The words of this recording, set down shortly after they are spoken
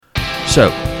So,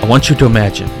 I want you to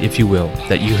imagine, if you will,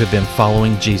 that you have been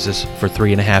following Jesus for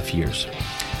 3.5 years.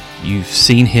 You've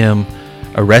seen him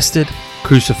arrested,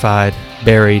 crucified,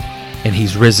 buried, and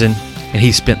he's risen, and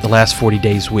he's spent the last 40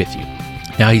 days with you.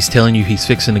 Now he's telling you he's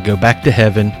fixing to go back to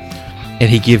heaven, and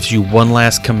he gives you one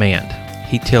last command.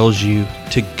 He tells you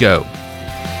to go.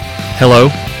 Hello,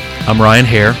 I'm Ryan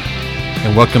Hare,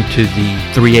 and welcome to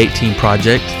the 318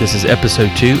 Project. This is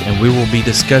episode 2, and we will be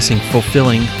discussing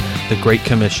fulfilling the Great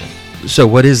Commission. So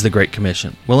what is the Great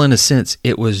Commission? Well, in a sense,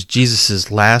 it was Jesus'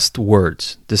 last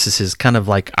words. This is his kind of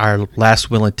like our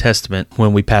last will and testament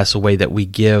when we pass away, that we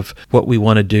give what we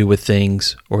want to do with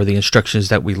things or the instructions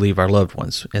that we leave our loved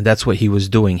ones. And that's what he was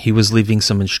doing. He was leaving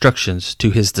some instructions to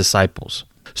his disciples.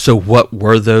 So what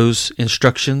were those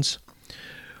instructions?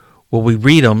 Well, we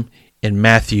read them in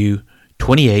Matthew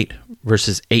 28,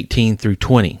 verses 18 through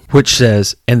 20, which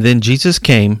says, "And then Jesus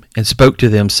came and spoke to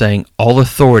them, saying, All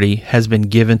authority has been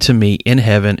given to me in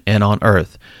heaven and on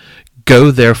earth. Go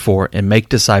therefore and make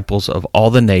disciples of all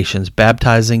the nations,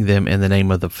 baptizing them in the name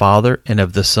of the Father and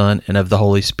of the Son and of the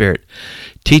Holy Spirit,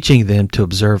 teaching them to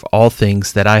observe all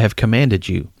things that I have commanded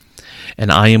you.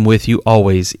 And I am with you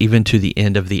always, even to the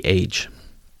end of the age."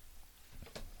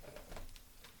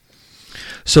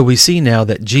 So we see now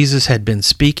that Jesus had been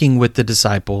speaking with the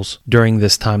disciples during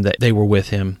this time that they were with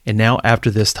him, and now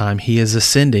after this time he is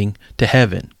ascending to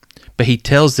heaven. But he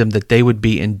tells them that they would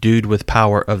be endued with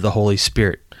power of the Holy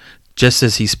Spirit, just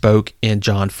as he spoke in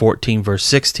John 14, verse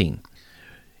 16.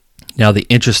 Now the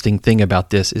interesting thing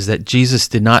about this is that Jesus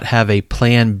did not have a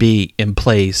plan B in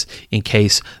place in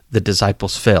case the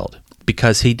disciples failed,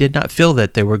 because he did not feel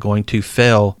that they were going to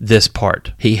fail this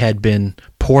part. He had been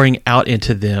pouring out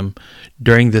into them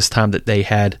during this time that they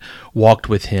had walked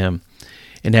with him.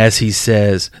 And as he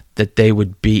says, that they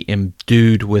would be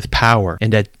endued with power,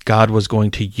 and that God was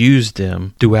going to use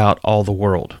them throughout all the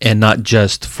world. And not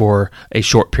just for a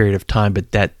short period of time,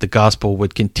 but that the gospel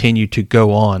would continue to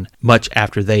go on much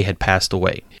after they had passed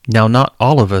away. Now, not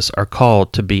all of us are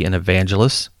called to be an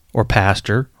evangelist or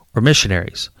pastor or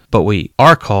missionaries, but we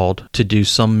are called to do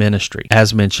some ministry,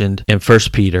 as mentioned in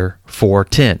 1 Peter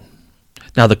 4:10.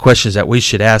 Now the questions that we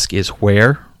should ask is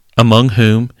where, among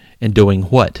whom, and doing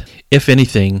what. If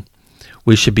anything,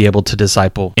 we should be able to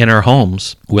disciple in our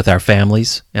homes with our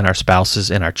families and our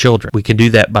spouses and our children. We can do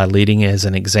that by leading as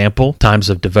an example, times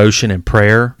of devotion and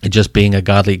prayer, and just being a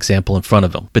godly example in front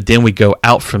of them. But then we go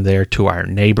out from there to our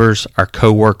neighbors, our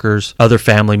co-workers, other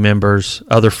family members,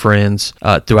 other friends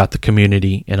throughout the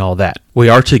community and all that. We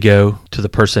are to go to the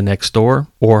person next door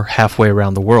or halfway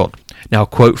around the world. Now, a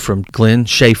quote from Glenn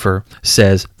Schaefer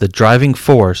says, "The driving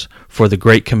force for the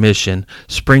Great Commission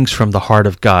springs from the heart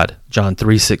of God," John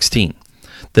 3:16.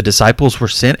 The disciples were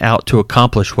sent out to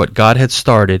accomplish what God had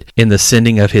started in the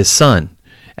sending of his Son,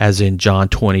 as in John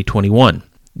 20:21.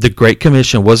 The Great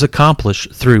Commission was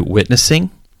accomplished through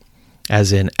witnessing,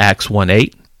 as in Acts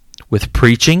 1:8, with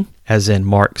preaching, as in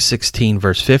Mark 16,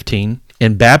 verse 15,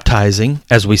 in baptizing,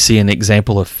 as we see an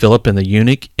example of Philip and the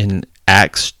eunuch in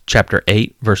Acts chapter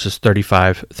 8, verses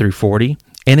 35 through 40,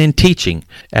 and in teaching,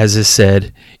 as is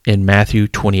said in Matthew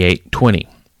 28:20.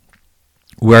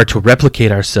 We are to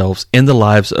replicate ourselves in the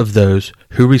lives of those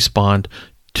who respond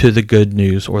to the good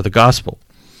news or the gospel,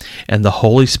 and the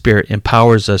Holy Spirit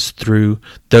empowers us through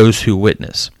those who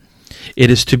witness. It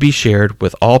is to be shared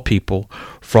with all people,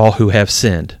 for all who have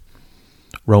sinned,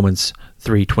 Romans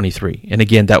 3:23. And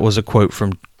again, that was a quote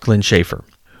from Glenn Schaefer.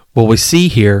 Well, we see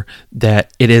here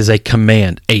that it is a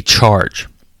command, a charge.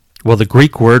 Well, the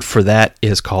Greek word for that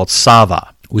is called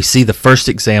sava. We see the first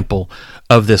example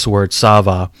of this word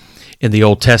sava in the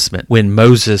Old Testament when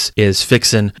Moses is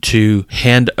fixing to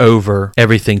hand over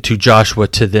everything to Joshua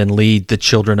to then lead the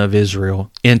children of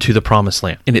Israel into the promised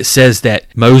land. And it says that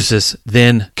Moses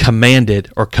then commanded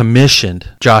or commissioned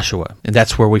Joshua. And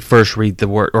that's where we first read the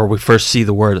word, or we first see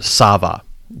the word sava,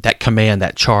 that command,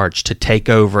 that charge to take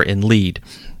over and lead.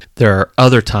 There are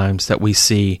other times that we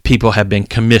see people have been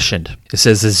commissioned. It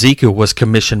says Ezekiel was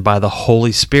commissioned by the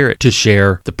Holy Spirit to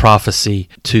share the prophecy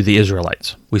to the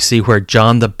Israelites. We see where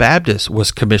John the Baptist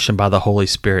was commissioned by the Holy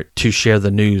Spirit to share the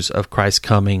news of Christ's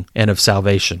coming and of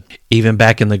salvation. Even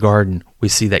back in the garden, we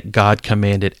see that God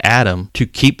commanded Adam to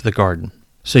keep the garden.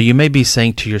 So you may be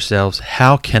saying to yourselves,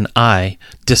 how can I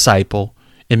disciple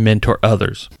and mentor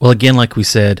others? Well, again, like we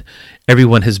said,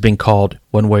 everyone has been called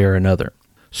one way or another.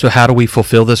 So how do we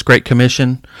fulfill this Great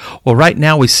Commission? Well, right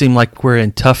now we seem like we're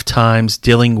in tough times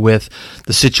dealing with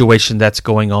the situation that's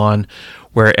going on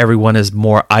where everyone is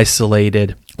more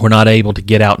isolated. We're not able to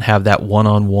get out and have that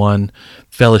one-on-one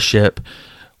fellowship.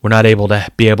 We're not able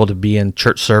to be in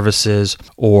church services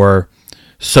or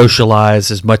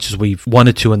socialize as much as we've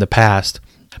wanted to in the past,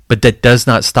 but that does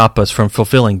not stop us from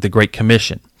fulfilling the Great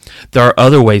Commission. There are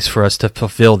other ways for us to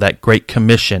fulfill that Great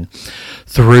Commission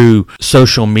through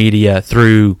social media,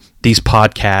 through these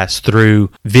podcasts, through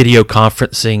video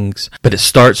conferencings, but it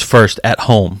starts first at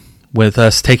home with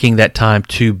us taking that time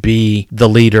to be the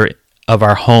leader of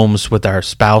our homes with our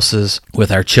spouses,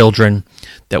 with our children,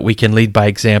 that we can lead by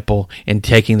example, and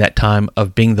taking that time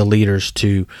of being the leaders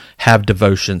to have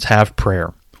devotions, have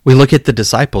prayer. We look at the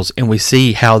disciples and we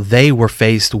see how they were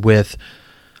faced with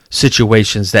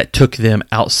situations that took them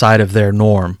outside of their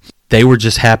norm. They were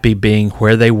just happy being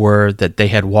where they were, that they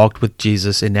had walked with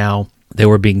Jesus, and now they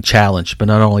were being challenged. But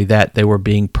not only that, they were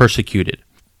being persecuted.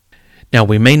 Now,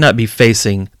 we may not be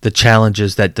facing the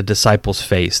challenges that the disciples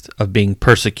faced of being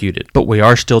persecuted, but we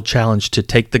are still challenged to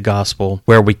take the gospel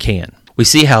where we can. We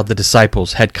see how the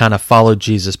disciples had kind of followed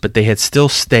Jesus, but they had still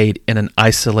stayed in an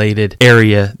isolated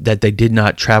area that they did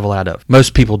not travel out of.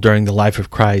 Most people during the life of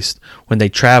Christ, when they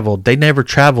traveled, they never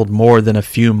traveled more than a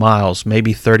few miles,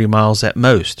 maybe 30 miles at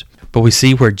most. But we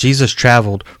see where Jesus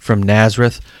traveled from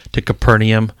Nazareth to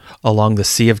Capernaum, along the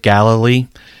Sea of Galilee,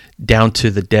 down to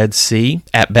the Dead Sea,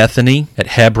 at Bethany, at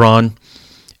Hebron,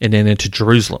 and then into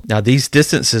Jerusalem. Now, these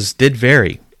distances did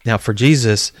vary. Now, for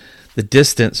Jesus, the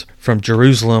distance from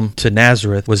Jerusalem to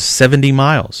Nazareth was 70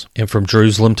 miles, and from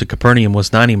Jerusalem to Capernaum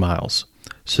was 90 miles.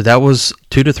 So that was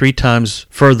 2 to 3 times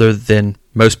further than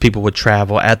most people would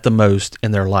travel at the most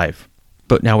in their life.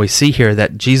 But now we see here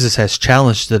that Jesus has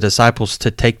challenged the disciples to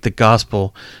take the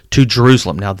gospel to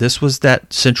Jerusalem. Now, this was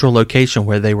that central location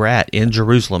where they were at, in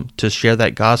Jerusalem, to share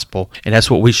that gospel. And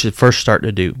that's what we should first start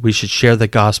to do. We should share the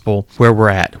gospel where we're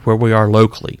at, where we are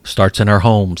locally. Starts in our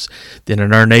homes, then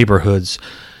in our neighborhoods,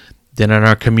 then in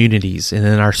our communities, and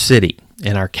in our city,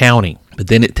 in our county. But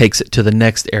then it takes it to the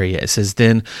next area. It says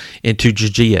then into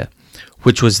Judea,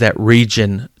 which was that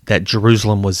region that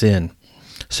Jerusalem was in.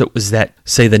 So it was that,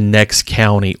 say, the next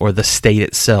county or the state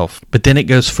itself. But then it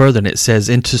goes further and it says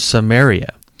into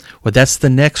Samaria. Well, that's the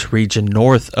next region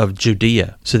north of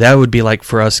Judea. So that would be like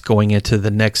for us going into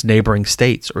the next neighboring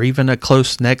states or even a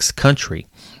close next country.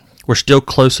 We're still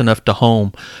close enough to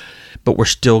home, but we're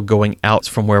still going out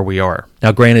from where we are.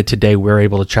 Now, granted, today we're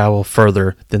able to travel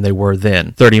further than they were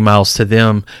then. 30 miles to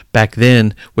them back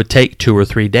then would take 2 or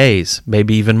 3 days,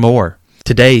 maybe even more.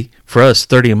 Today, for us,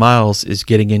 30 miles is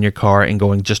getting in your car and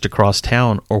going just across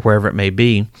town or wherever it may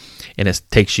be, and it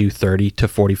takes you 30 to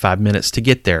 45 minutes to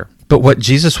get there. But what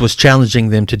Jesus was challenging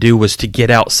them to do was to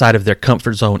get outside of their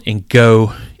comfort zone and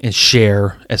go and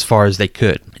share as far as they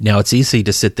could. Now, it's easy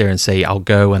to sit there and say, I'll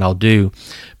go and I'll do,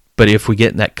 but if we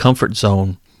get in that comfort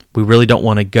zone, we really don't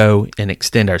want to go and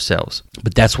extend ourselves.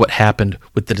 But that's what happened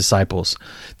with the disciples.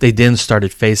 They then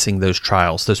started facing those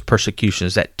trials, those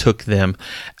persecutions that took them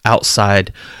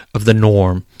outside of the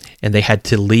norm, and they had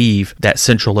to leave that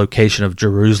central location of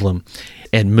Jerusalem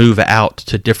and move out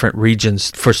to different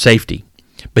regions for safety.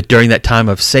 But during that time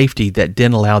of safety, that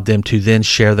then allowed them to then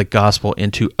share the gospel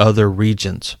into other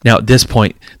regions. Now, at this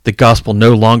point, the gospel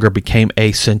no longer became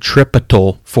a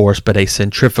centripetal force, but a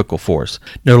centrifugal force.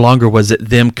 No longer was it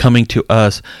them coming to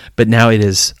us, but now it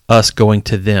is us going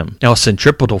to them. Now, a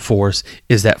centripetal force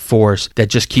is that force that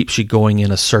just keeps you going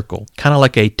in a circle, kind of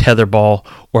like a tetherball,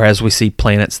 or as we see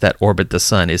planets that orbit the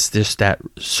sun. It's just that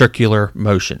circular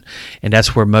motion. And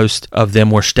that's where most of them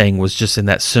were staying, was just in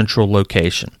that central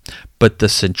location. But the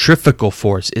centrifugal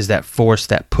force is that force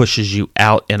that pushes you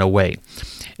out and away.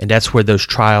 And that's where those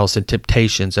trials and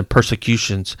temptations and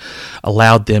persecutions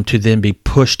allowed them to then be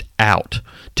pushed out,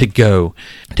 to go,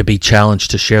 to be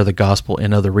challenged to share the gospel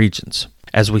in other regions.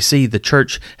 As we see, the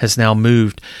church has now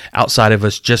moved outside of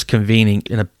us just convening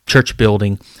in a church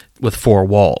building with 4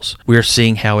 walls. We are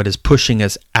seeing how it is pushing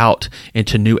us out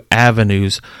into new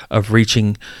avenues of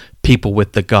reaching people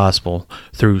with the gospel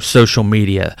through social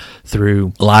media,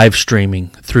 through live streaming,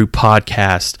 through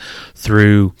podcasts,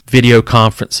 through video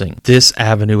conferencing. This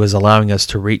avenue is allowing us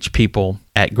to reach people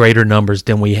at greater numbers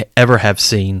than we ever have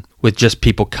seen with just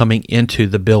people coming into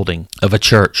the building of a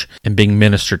church and being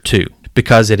ministered to.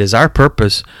 Because it is our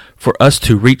purpose for us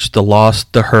to reach the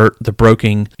lost, the hurt, the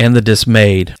broken, and the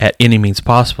dismayed at any means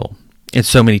possible. And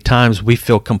so many times we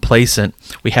feel complacent.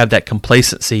 We have that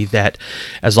complacency that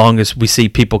as long as we see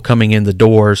people coming in the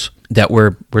doors, that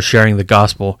we're sharing the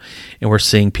gospel and we're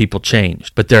seeing people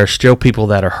change. But there are still people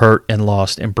that are hurt and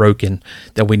lost and broken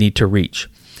that we need to reach.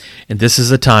 And this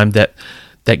is a time that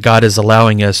God is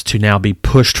allowing us to now be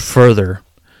pushed further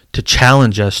to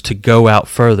challenge us to go out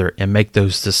further and make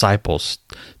those disciples,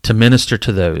 to minister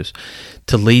to those,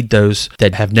 to lead those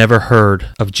that have never heard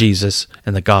of Jesus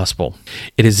and the gospel.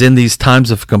 It is in these times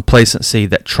of complacency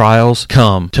that trials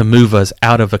come to move us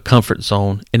out of a comfort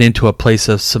zone and into a place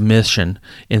of submission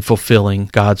in fulfilling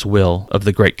God's will of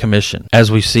the Great Commission.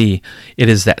 As we see, it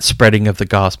is that spreading of the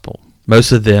gospel.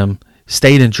 Most of them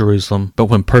stayed in Jerusalem, but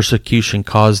when persecution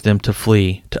caused them to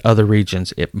flee to other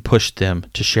regions, it pushed them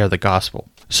to share the gospel.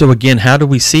 So again, how do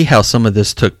we see how some of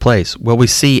this took place? Well, we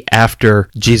see after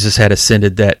Jesus had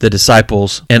ascended that the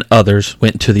disciples and others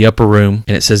went to the upper room,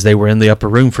 and it says they were in the upper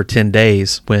room for 10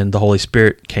 days when the Holy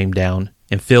Spirit came down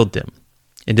and filled them.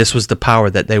 And this was the power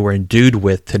that they were endued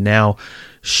with to now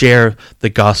share the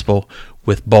gospel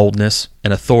with boldness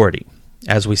and authority.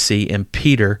 As we see in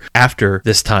Peter, after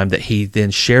this time that he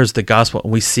then shares the gospel,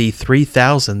 and we see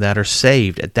 3,000 that are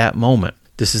saved at that moment.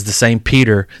 This is the same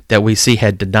Peter that we see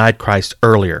had denied Christ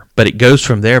earlier. But it goes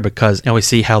from there because now we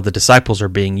see how the disciples are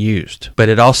being used. But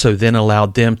it also then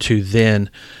allowed them to then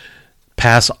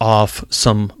pass off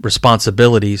some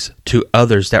responsibilities to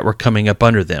others that were coming up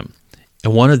under them.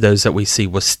 And one of those that we see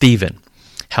was Stephen.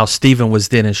 How Stephen was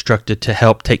then instructed to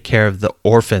help take care of the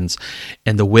orphans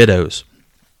and the widows.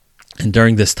 And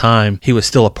during this time, he was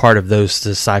still a part of those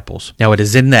disciples. Now, it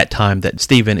is in that time that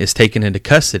Stephen is taken into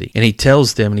custody, and he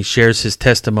tells them and he shares his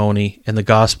testimony and the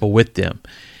gospel with them.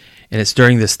 And it's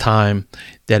during this time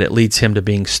that it leads him to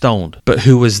being stoned. But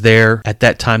who was there at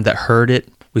that time that heard it?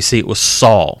 We see it was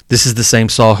Saul. This is the same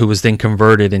Saul who was then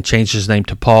converted and changed his name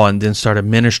to Paul and then started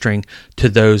ministering to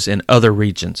those in other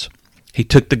regions. He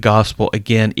took the gospel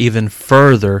again even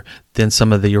further than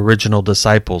some of the original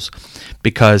disciples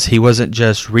because he wasn't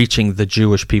just reaching the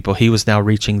Jewish people. He was now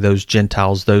reaching those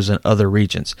Gentiles, those in other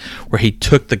regions, where he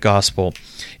took the gospel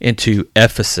into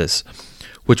Ephesus,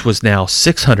 which was now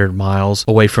 600 miles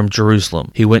away from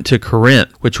Jerusalem. He went to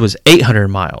Corinth, which was 800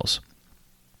 miles.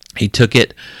 He took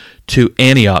it to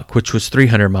Antioch, which was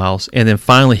 300 miles. And then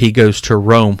finally he goes to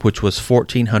Rome, which was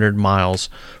 1,400 miles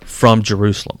from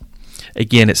Jerusalem.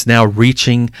 Again, it's now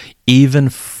reaching even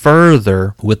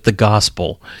further with the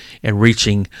gospel and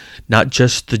reaching not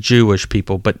just the Jewish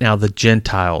people, but now the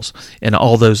Gentiles and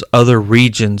all those other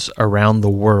regions around the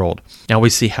world. Now we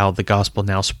see how the gospel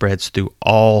now spreads through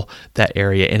all that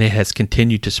area, and it has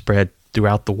continued to spread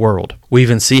throughout the world. We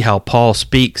even see how Paul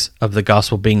speaks of the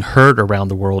gospel being heard around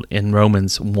the world in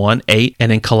Romans 1:8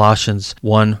 and in Colossians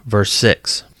 1 verse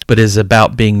 6. But it is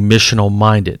about being missional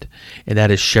minded, and that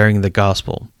is sharing the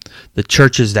gospel. The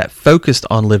churches that focused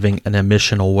on living in a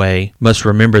missional way must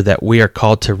remember that we are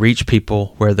called to reach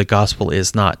people where the gospel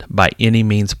is not by any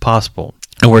means possible.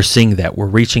 And we're seeing that. We're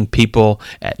reaching people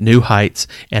at new heights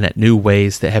and at new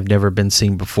ways that have never been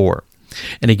seen before.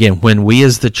 And again, when we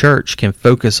as the church can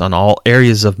focus on all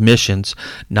areas of missions,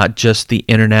 not just the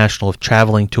international of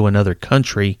traveling to another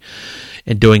country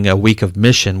and doing a week of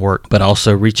mission work, but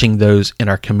also reaching those in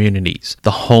our communities,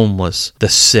 the homeless, the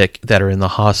sick that are in the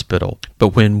hospital. But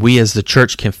when we as the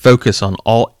church can focus on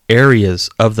all areas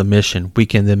of the mission, we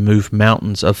can then move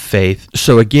mountains of faith.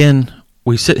 So again,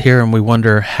 we sit here and we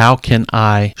wonder, how can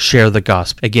I share the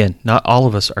gospel? Again, not all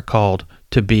of us are called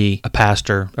to be a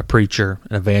pastor, a preacher,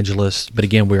 an evangelist, but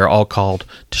again, we are all called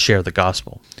to share the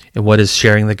gospel. And what is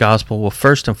sharing the gospel? Well,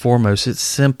 first and foremost, it's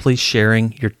simply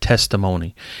sharing your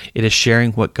testimony. It is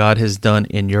sharing what God has done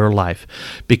in your life.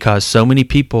 Because so many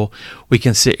people, we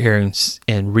can sit here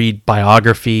and read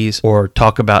biographies or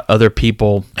talk about other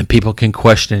people, and people can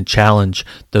question and challenge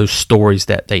those stories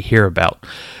that they hear about.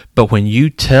 But when you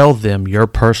tell them your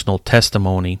personal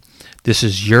testimony, this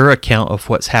is your account of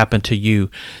what's happened to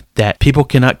you, that people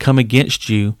cannot come against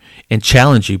you and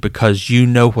challenge you because you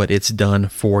know what it's done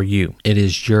for you. It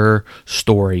is your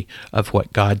story of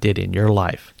what God did in your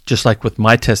life. Just like with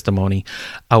my testimony,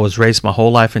 I was raised my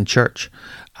whole life in church.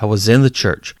 I was in the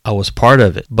church. I was part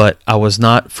of it, but I was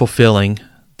not fulfilling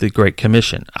the Great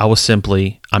Commission. I was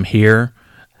simply, I'm here,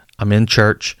 I'm in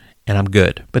church, and I'm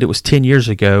good. But it was 10 years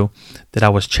ago that I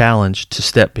was challenged to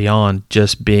step beyond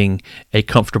just being a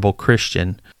comfortable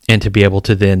Christian and to be able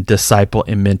to then disciple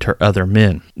and mentor other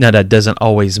men. Now, that doesn't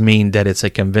always mean that it's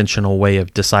a conventional way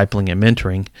of discipling and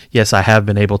mentoring. Yes, I have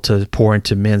been able to pour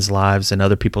into men's lives and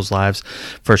other people's lives.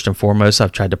 First and foremost,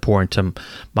 I've tried to pour into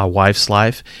my wife's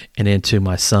life and into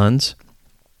my son's.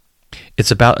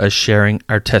 It's about us sharing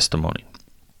our testimony,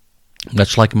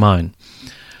 much like mine.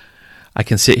 I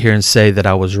can sit here and say that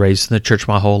I was raised in the church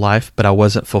my whole life, but I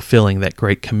wasn't fulfilling that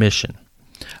Great Commission.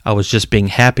 I was just being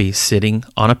happy sitting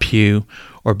on a pew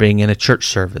or being in a church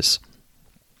service.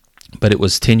 But it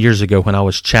was 10 years ago when I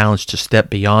was challenged to step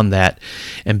beyond that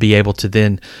and be able to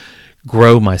then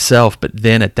grow myself, but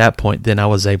then at that point, then I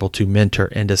was able to mentor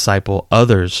and disciple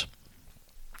others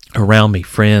around me,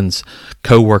 friends,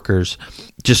 co-workers,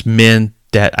 just men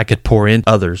that I could pour in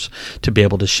others to be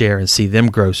able to share and see them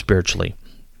grow spiritually.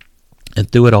 And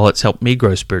through it all, it's helped me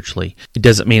grow spiritually. It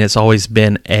doesn't mean it's always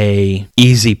been a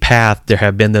easy path. There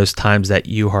have been those times that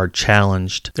you are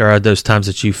challenged. There are those times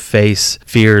that you face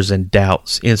fears and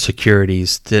doubts,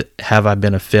 insecurities. That have I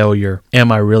been a failure?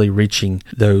 Am I really reaching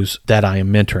those that I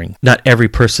am mentoring? Not every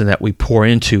person that we pour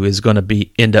into is going to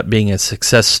end up being a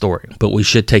success story, but we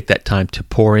should take that time to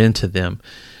pour into them,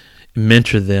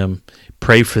 mentor them,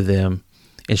 pray for them,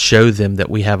 and show them that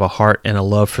we have a heart and a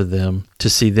love for them, to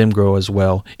see them grow as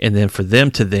well, and then for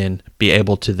them to then be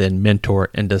able to then mentor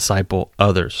and disciple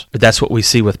others. But that's what we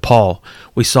see with Paul.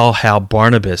 We saw how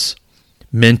Barnabas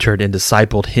mentored and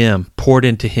discipled him, poured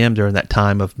into him during that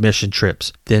time of mission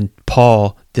trips. Then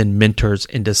Paul then mentors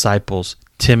and disciples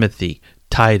Timothy,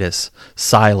 Titus,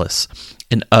 Silas,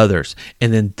 and others.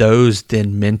 And then those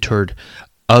then mentored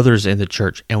others in the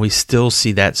church, and we still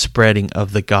see that spreading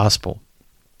of the gospel.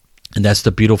 And that's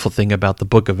the beautiful thing about the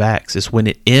book of Acts, is when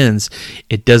it ends,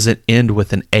 it doesn't end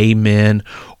with an amen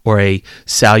or a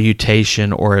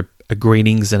salutation or a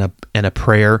greetings and a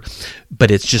prayer,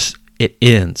 but it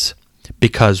ends,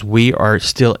 because we are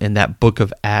still in that book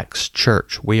of Acts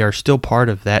church. We are still part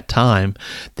of that time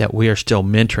that we are still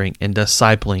mentoring and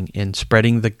discipling and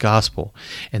spreading the gospel.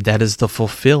 And that is the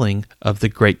fulfilling of the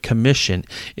Great Commission,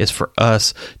 is for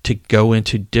us to go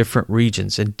into different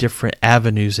regions and different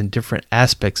avenues and different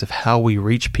aspects of how we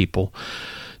reach people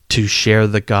to share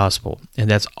the gospel.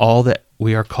 And that's all that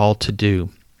we are called to do.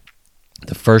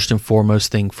 The first and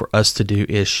foremost thing for us to do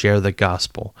is share the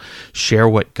gospel. Share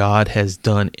what God has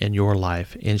done in your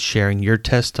life, in sharing your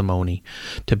testimony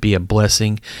to be a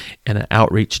blessing and an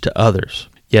outreach to others.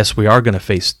 Yes, we are going to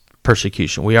face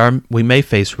persecution. We may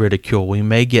face ridicule. We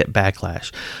may get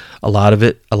backlash. A lot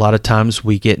of times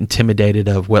we get intimidated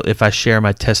of, well, if I share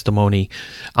my testimony,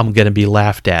 I'm going to be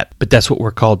laughed at. But that's what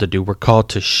we're called to do. We're called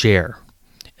to share.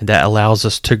 And that allows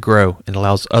us to grow, and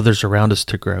allows others around us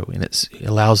to grow, and it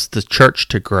allows the church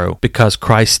to grow, because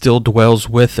Christ still dwells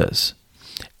with us.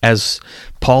 As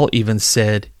Paul even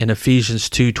said in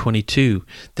Ephesians 2:22,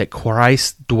 that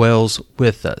Christ dwells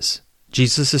with us.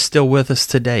 Jesus is still with us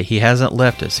today. He hasn't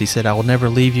left us. He said, I will never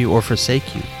leave you or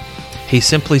forsake you. He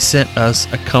simply sent us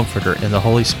a comforter in the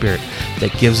Holy Spirit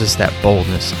that gives us that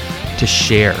boldness to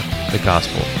share the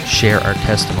gospel, share our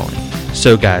testimony.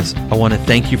 So guys, I want to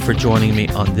thank you for joining me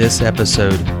on this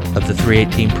episode of the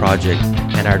 318 Project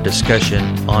and our discussion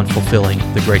on fulfilling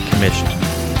the Great Commission.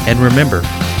 And remember,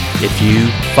 if you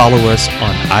follow us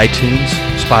on iTunes,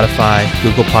 Spotify,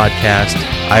 Google Podcast,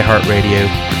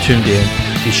 iHeartRadio, or TuneIn,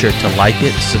 be sure to like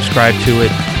it, subscribe to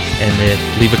it, and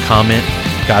then leave a comment.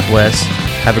 God bless.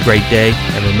 Have a great day,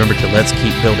 and remember to let's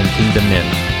keep building kingdom men.